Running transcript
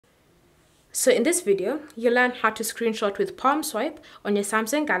So in this video, you'll learn how to screenshot with palm swipe on your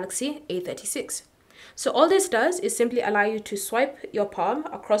Samsung Galaxy A36. So all this does is simply allow you to swipe your palm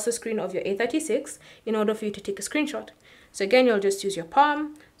across the screen of your A36 in order for you to take a screenshot. So again, you'll just use your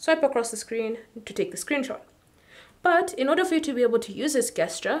palm, swipe across the screen to take the screenshot. But in order for you to be able to use this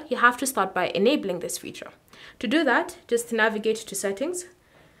gesture, you have to start by enabling this feature. To do that, just navigate to Settings,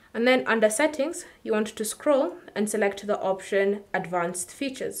 and then under Settings, you want to scroll and select the option Advanced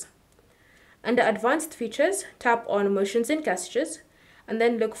Features. Under Advanced Features, tap on Motions and Gestures, and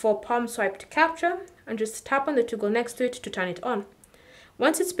then look for Palm Swipe to Capture, and just tap on the toggle next to it to turn it on.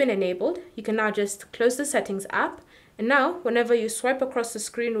 Once it's been enabled, you can now just close the Settings app, and now whenever you swipe across the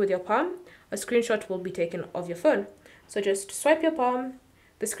screen with your palm, a screenshot will be taken of your phone. So just swipe your palm,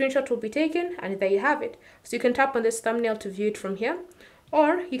 the screenshot will be taken, and there you have it. So you can tap on this thumbnail to view it from here,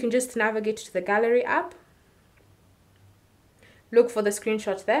 or you can just navigate to the Gallery app, look for the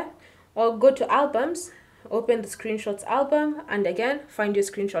screenshot there, or go to Albums, open the Screenshots album, and again, find your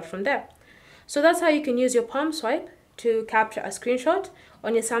screenshot from there. So that's how you can use your palm swipe to capture a screenshot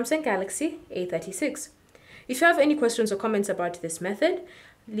on your Samsung Galaxy A36. If you have any questions or comments about this method,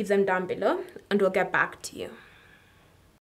 leave them down below and we'll get back to you.